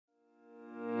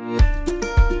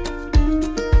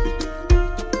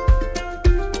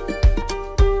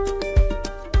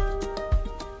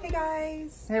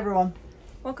everyone.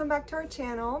 Welcome back to our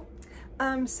channel.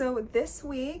 So this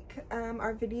week,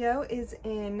 our video is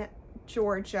in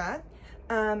Georgia.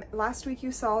 Last week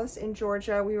you saw us in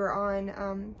Georgia. We were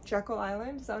on Jekyll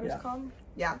Island, is that what it's called?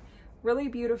 Yeah, really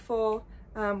beautiful.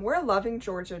 We're loving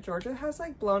Georgia. Georgia has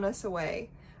like blown us away.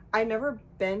 I've never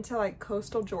been to like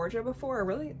coastal Georgia before, or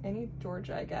really any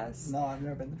Georgia, I guess. No, I've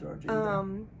never been to Georgia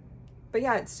either. But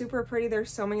yeah, it's super pretty. There's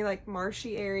so many like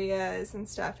marshy areas and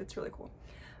stuff. It's really cool.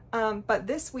 But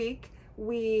this week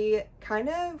we kind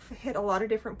of hit a lot of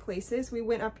different places. We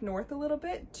went up north a little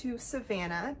bit to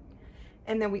Savannah,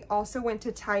 and then we also went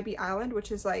to Tybee Island,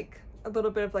 which is like a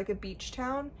little bit of like a beach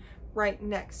town right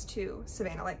next to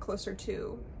Savannah, like closer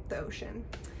to the ocean.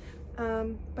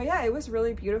 But yeah, it was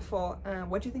really beautiful.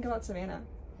 What do you think about Savannah?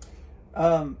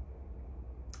 One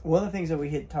of the things that we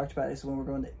had talked about is when we're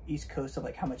going to the East Coast of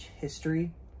like how much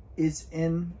history is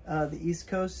in the East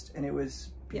Coast, and it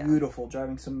was beautiful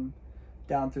driving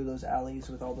down through those alleys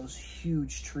with all those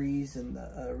huge trees and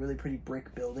the really pretty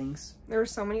brick buildings. There were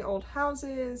so many old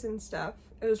houses and stuff.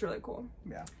 It was really cool.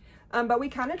 Yeah. But we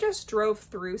kind of just drove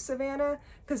through Savannah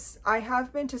because I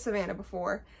have been to Savannah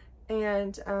before,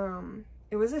 and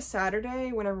it was a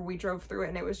Saturday whenever we drove through it,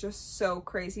 and it was just so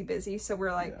crazy busy. So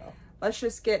we're like, let's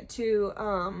just get to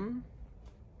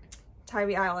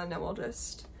Tybee Island and we'll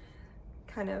just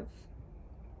kind of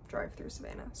drive through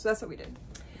Savannah. So that's what we did.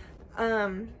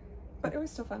 But it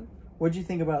was still fun. What did you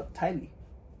think about Tybee?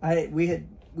 We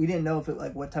didn't know if it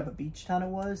like what type of beach town it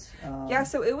was. Yeah,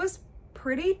 so it was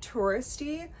pretty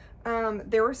touristy.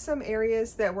 There were some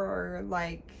areas that were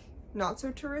like not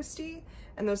so touristy,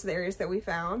 and those are the areas that we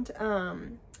found.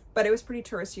 But it was pretty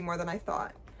touristy, more than I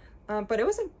thought. But it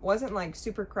wasn't like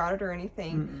super crowded or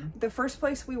anything. The first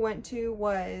place we went to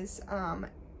was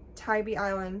Tybee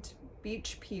Island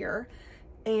Beach Pier,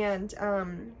 and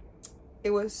it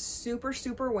was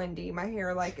super windy. My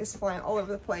hair like is flying all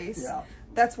over the place. Yeah.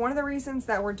 That's one of the reasons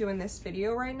that we're doing this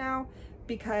video right now,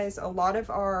 because a lot of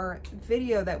our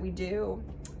video that we do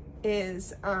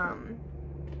is oh,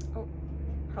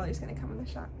 Harley's gonna come in the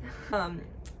shot.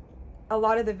 A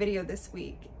lot of the video this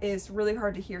week is really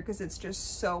hard to hear because it's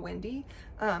just so windy.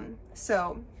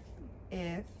 So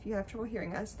if you have trouble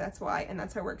hearing us, that's why, and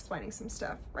that's why we're explaining some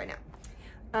stuff right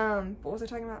now. What was I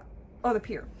talking about? Oh, the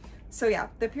pier. So yeah,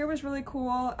 the pier was really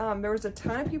cool. There was a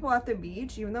ton of people at the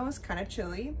beach, even though it was kind of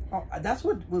chilly. Oh, that's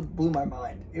what blew my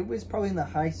mind. It was probably in the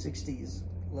high 60s,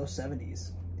 low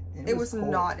 70s. It was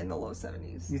not in the low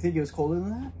 70s. You think it was colder than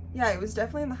that? Yeah, it was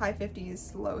definitely in the high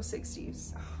 50s, low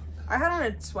 60s. I had on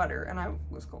a sweater and I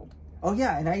was cold. Oh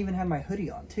yeah, and I even had my hoodie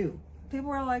on too. People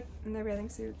were like in their bathing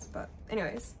suits, but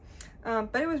anyways.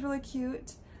 But it was really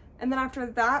cute. And then after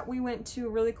that, we went to a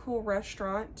really cool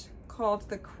restaurant called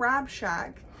the Crab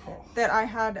Shack that I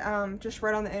had just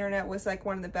read on the internet was like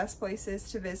one of the best places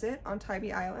to visit on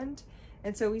Tybee Island.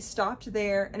 And so we stopped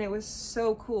there, and it was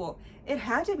so cool. It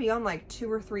had to be on like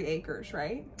 2 or 3 acres,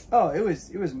 right? Oh, it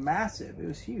was massive. It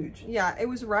was huge. Yeah, it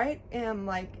was right in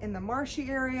like in the marshy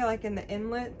area, like in the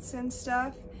inlets and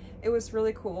stuff. It was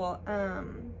really cool.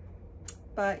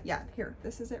 But yeah, here,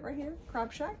 this is it right here,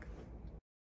 Crab Shack.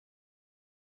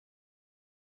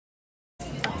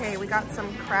 Okay, we got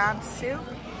some crab soup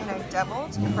and a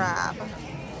deviled crab.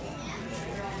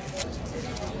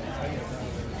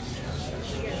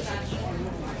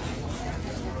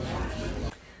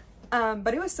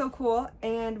 But it was so cool,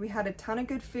 and we had a ton of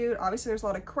good food. Obviously, there's a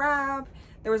lot of crab.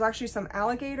 There was actually some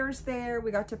alligators there. We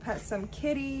got to pet some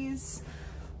kitties.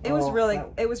 It was really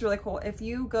cool. If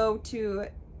you go to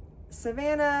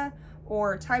Savannah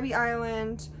or Tybee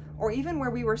Island, or even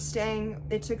where we were staying,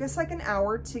 it took us like an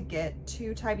hour to get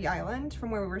to Tybee Island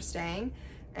from where we were staying,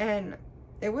 and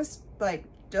it was like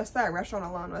just that restaurant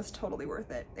alone was totally worth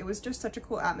it. It was just such a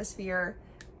cool atmosphere,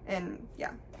 and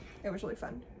yeah, it was really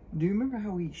fun. Do you remember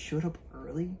how we showed up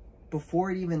early before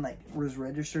it even like was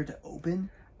registered to open?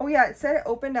 Oh yeah, it said it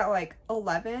opened at like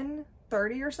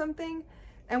 11:30 or something,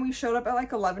 and we showed up at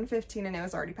like 11:15 and it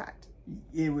was already packed.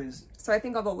 It was. So I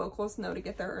think all the locals know to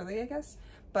get there early, I guess.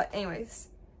 But anyways,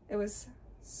 it was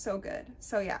so good.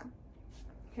 So yeah,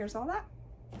 here's all that.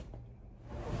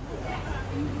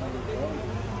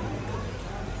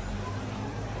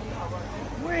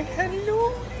 Well,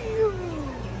 hello you.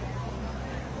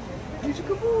 He's a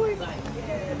good boy.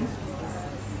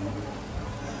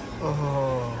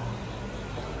 Oh.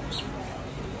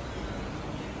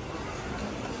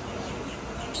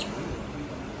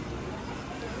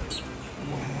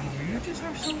 Wow, you just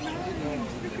are so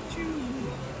nice. Look at you.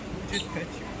 Just pet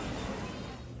you.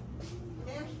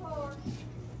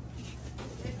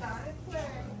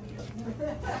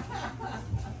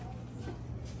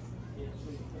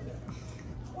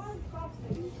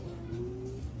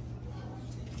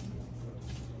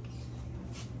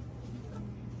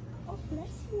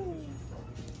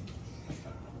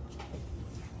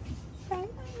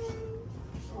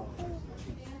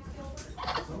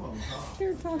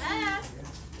 Here, talking.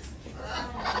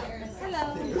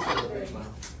 Hello.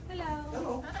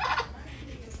 Hello.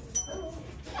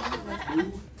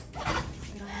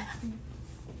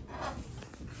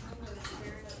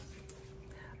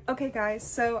 Okay guys,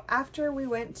 so after we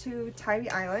went to Tybee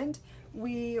Island,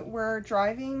 we were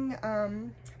driving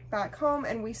back home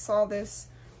and we saw this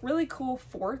really cool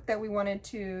fort that we wanted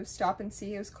to stop and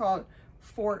see. It was called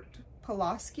Fort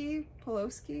Pulaski,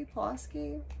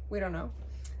 we don't know.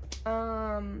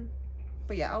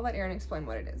 But yeah, I'll let Aaron explain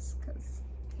what it is because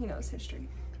he knows history.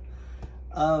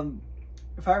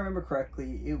 If I remember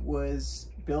correctly, it was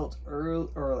built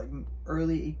early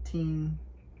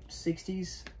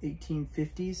 1860s,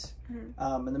 1850s.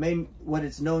 And what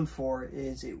it's known for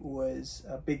is it was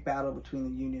a big battle between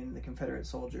the Union and the Confederate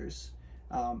soldiers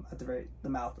at the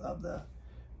mouth of the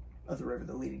river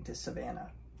that leading to Savannah.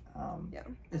 Yeah.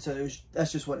 And so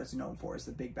that's just what it's known for, is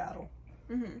the big battle.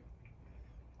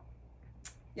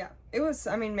 Yeah, it was,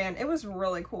 I mean, man, it was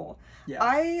really cool. Yeah.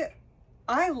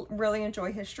 I really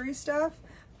enjoy history stuff,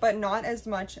 but not as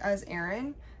much as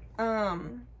Aaron.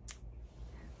 And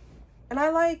I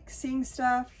like seeing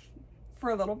stuff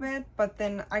for a little bit, but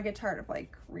then I get tired of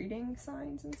like reading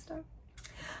signs and stuff.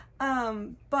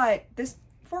 But this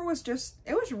fort was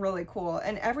it was really cool,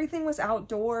 and everything was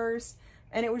outdoors,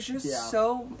 and it was just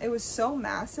it was so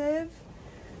massive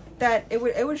that it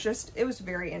was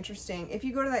very interesting. If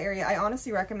you go to that area, I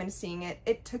honestly recommend seeing it.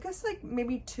 It took us like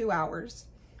maybe 2 hours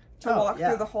to walk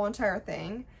through the whole entire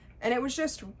thing, and it was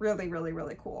just really, really,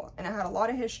 really cool. And it had a lot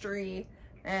of history.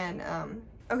 And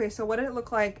okay, so what did it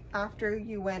look like after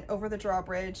you went over the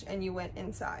drawbridge and you went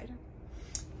inside?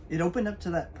 It opened up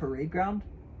to that parade ground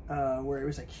where it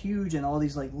was like huge, and all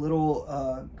these like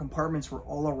little compartments were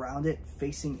all around it,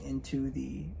 facing into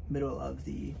the middle of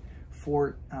the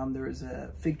fort. There was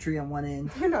a fig tree on one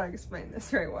end. You're not explaining this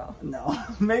very well. No,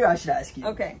 maybe I should ask you.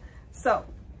 Okay, so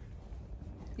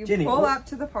you Jenny, pull up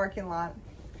to the parking lot,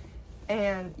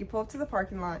 and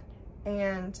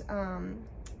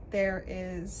there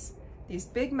is these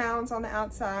big mounds on the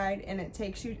outside, and it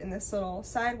takes you in this little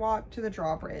sidewalk to the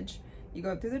drawbridge. You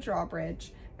go through the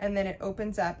drawbridge, and then it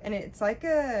opens up, and it's like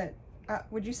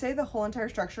would you say the whole entire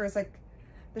structure is like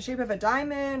the shape of a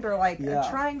diamond or like a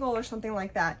triangle or something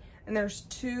like that? And there's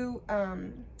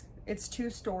it's 2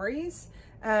 stories.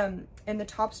 And the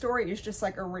top story is just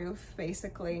like a roof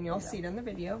basically, and you'll see it in the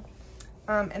video.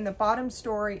 And the bottom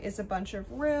story is a bunch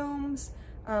of rooms.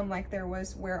 Like there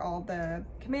was where all the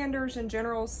commanders and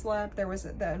generals slept. There was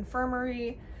the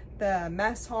infirmary, the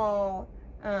mess hall.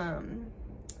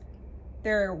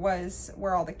 There was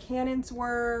where all the cannons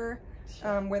were,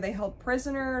 where they held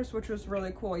prisoners, which was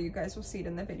really cool. You guys will see it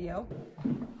in the video.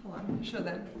 Hold on, show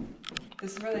them.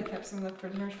 This is where they kept some of the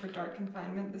prisoners for dark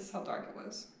confinement. This is how dark it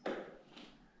was.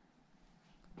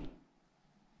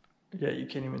 Yeah, you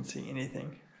can't even see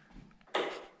anything.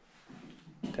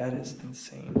 That is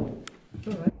insane.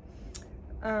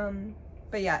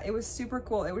 But yeah, it was super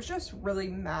cool. It was just really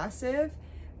massive,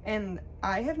 and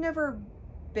I have never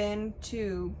been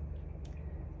to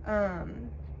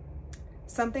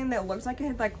something that looks like it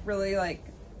had like really like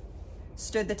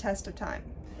stood the test of time.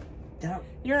 Yeah.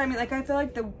 You know what I mean? Like I feel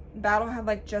like the battle had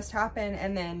like just happened,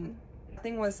 and then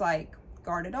nothing was like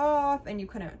guarded off, and you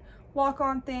couldn't walk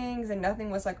on things, and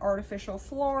nothing was like artificial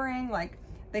flooring. Like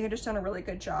they had just done a really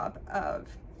good job of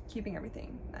keeping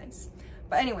everything nice.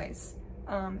 But anyways,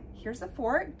 here's the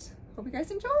fort. Hope you guys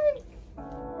enjoy.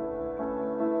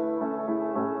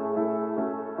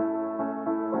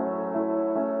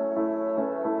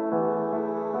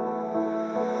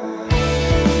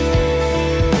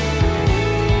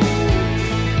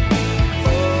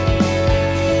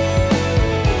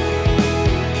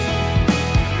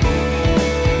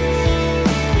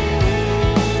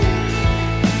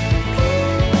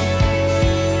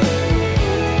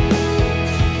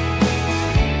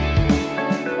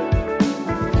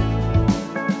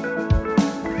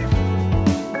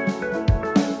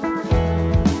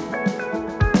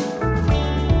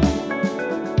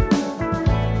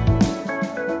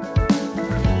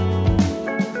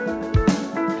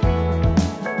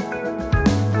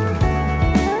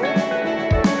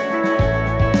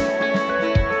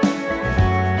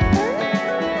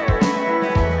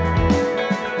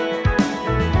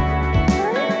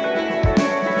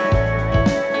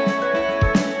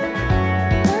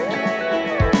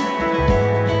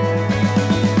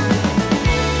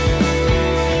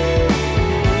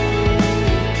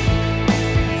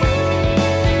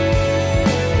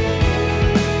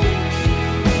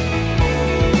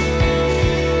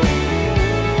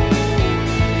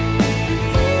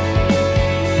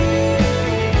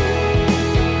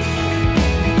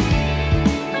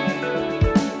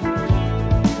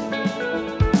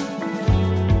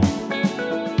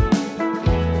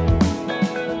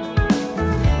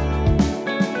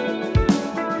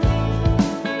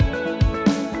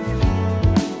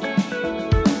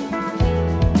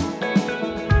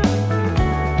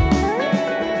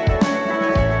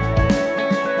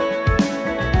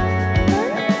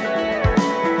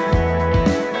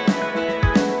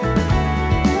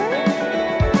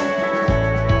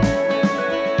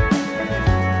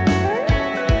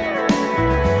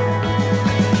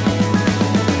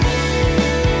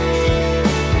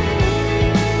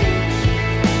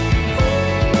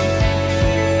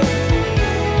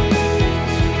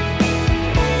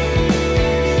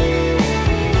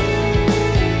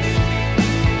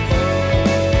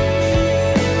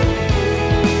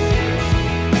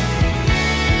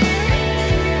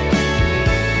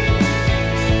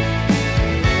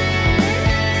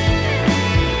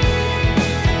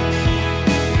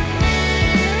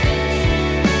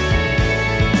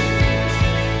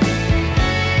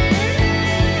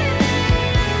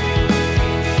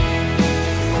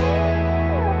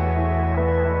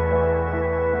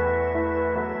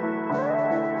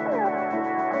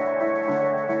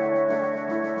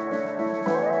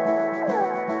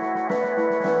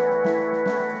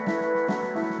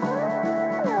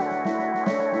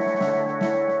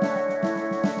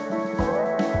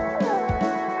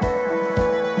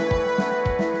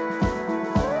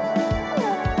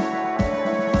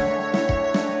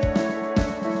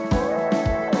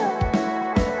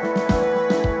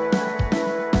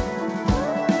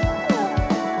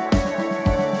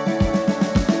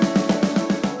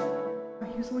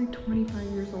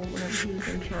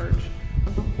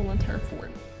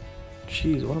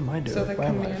 jeez, what am I doing? So the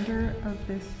commander of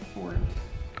this fort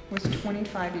was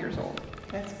 25 years old.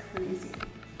 That's crazy.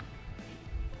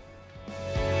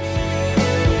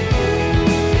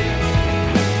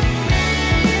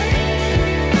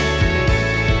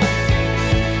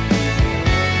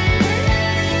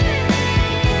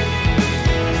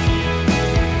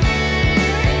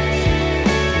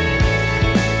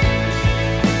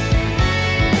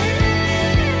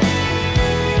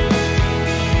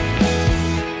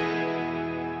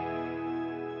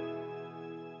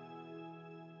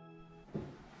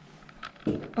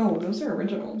 Oh, those are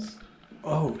originals.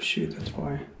 Oh, shoot, that's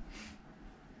why.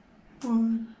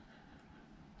 What?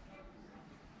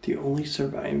 The only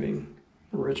surviving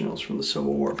originals from the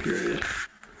Civil War period.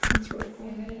 That's really cool.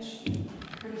 Image.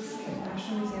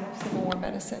 National Museum of Civil War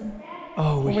Medicine.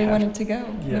 Oh, we wanted to go.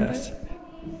 Yes. Remember?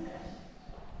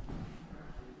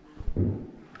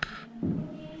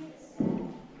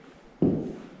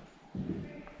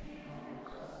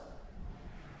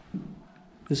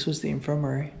 This was the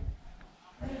infirmary.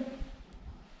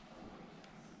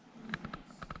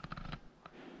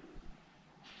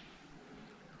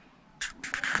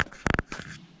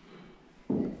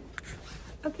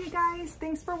 Okay guys,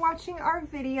 thanks for watching our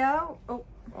video. Oh.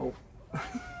 Oh.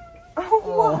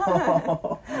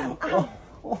 Oh, what?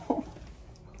 Oh.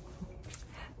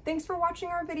 Thanks for watching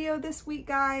our video this week,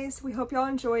 guys. We hope y'all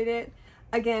enjoyed it.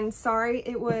 Again, sorry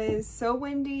it was so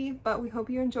windy, but we hope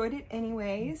you enjoyed it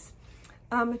anyways.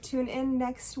 Tune in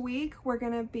next week. We're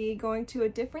gonna be going to a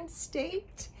different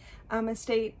state, a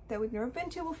state that we've never been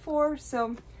to before.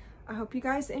 So I hope you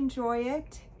guys enjoy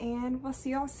it, and we'll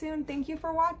see y'all soon. Thank you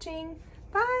for watching.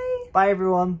 Bye. Bye,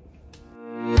 everyone.